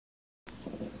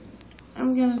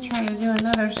I'm going to try to do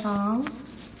another song.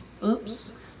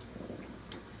 Oops.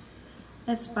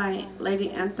 It's by Lady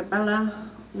Antebella.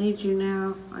 Need You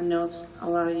Now. I know a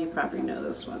lot of you probably know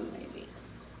this one, maybe.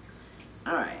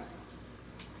 Alright.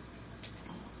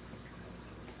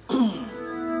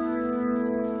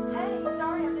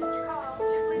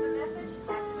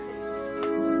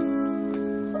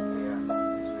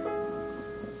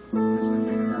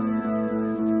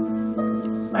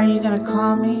 Are you gonna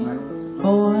call me,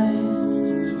 boy?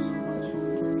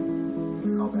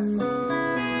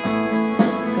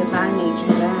 'Cause I need you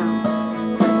now,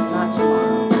 not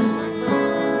tomorrow.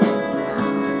 Now.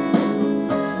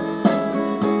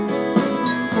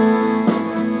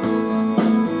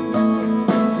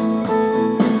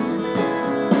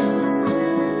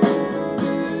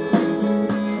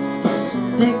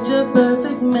 Picture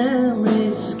perfect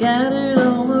memories scattered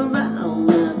all around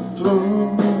that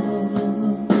floor.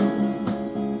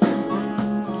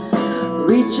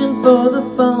 Reaching for the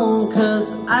phone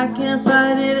 'cause I can't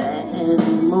fight it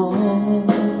anymore.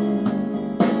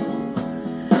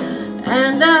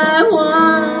 And I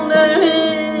wonder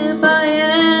if I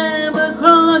ever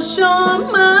cross your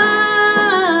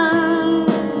mind.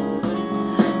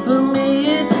 For me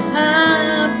it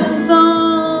happens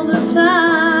all the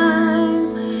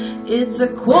time. It's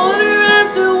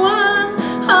 1:15.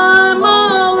 I'm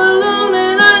all alone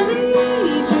and I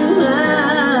need you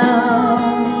now.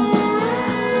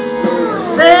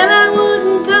 Said I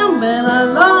wouldn't come, but I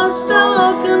lost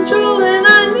all control and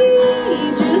I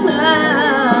need you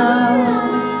now.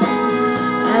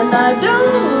 And I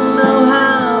don't know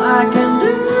how I can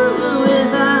do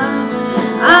without.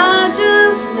 I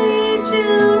just need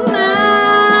you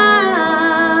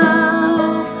now.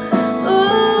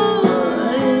 Oh,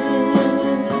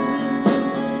 yeah.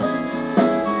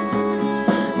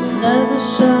 Another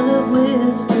shot of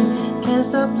whiskey, can't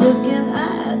stop looking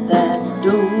at that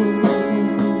door.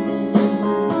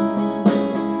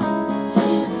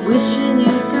 Wishing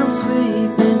you'd come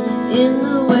sweeping in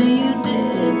the way you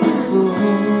did before.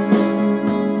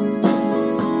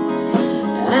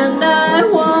 And I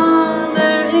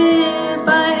wonder if I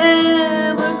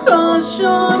ever cross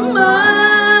your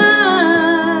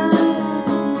mind.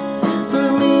 For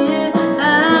me it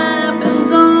happens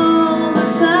all the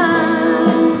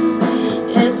time.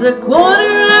 It's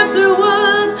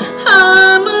 1:15.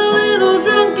 I'm a little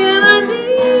drunk and I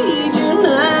need you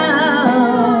now.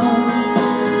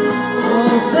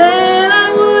 Said I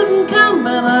wouldn't come,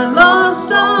 but I lost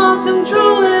all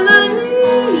control and I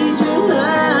need you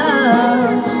now.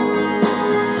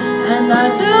 And I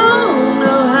don't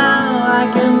know how I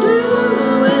can do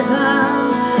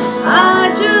without. I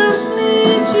just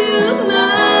need you now.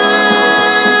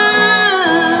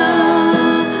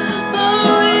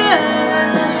 Oh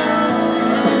yeah.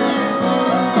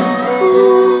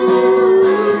 Ooh.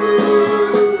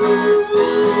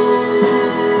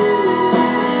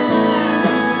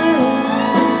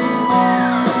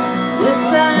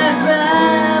 I'd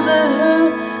rather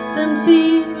hurt than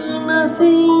feel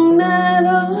nothing at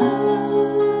all.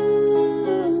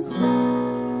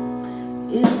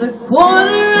 It's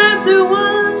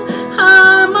 1:15.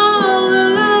 I'm all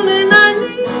alone and I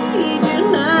need you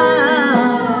now.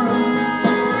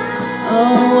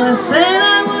 Oh, I said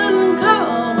I wouldn't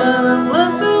call, but I'm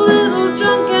just a little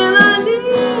drunk and I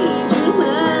need you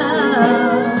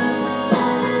now.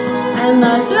 And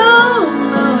I don't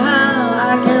know how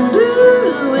I can do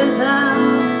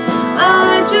without. I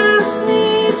just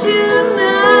need you now.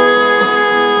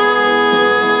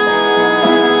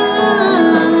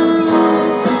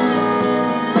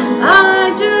 I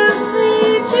just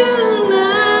need you now.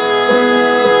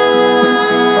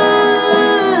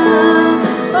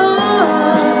 Oh,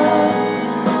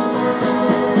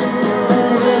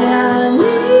 baby, I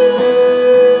need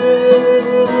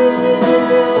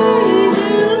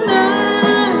you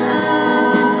now.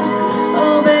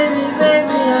 Oh, baby,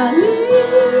 baby, I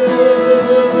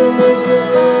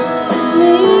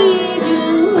need you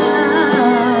now.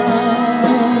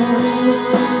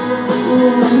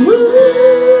 Ooh.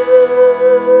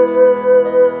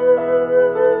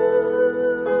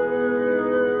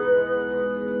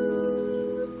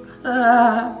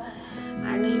 I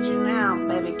need you now,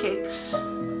 baby cakes.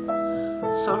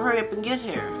 So hurry up and get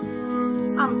here.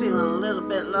 I'm feeling a little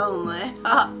bit lonely.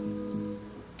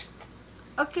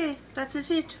 Okay, that is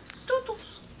it. Toodles.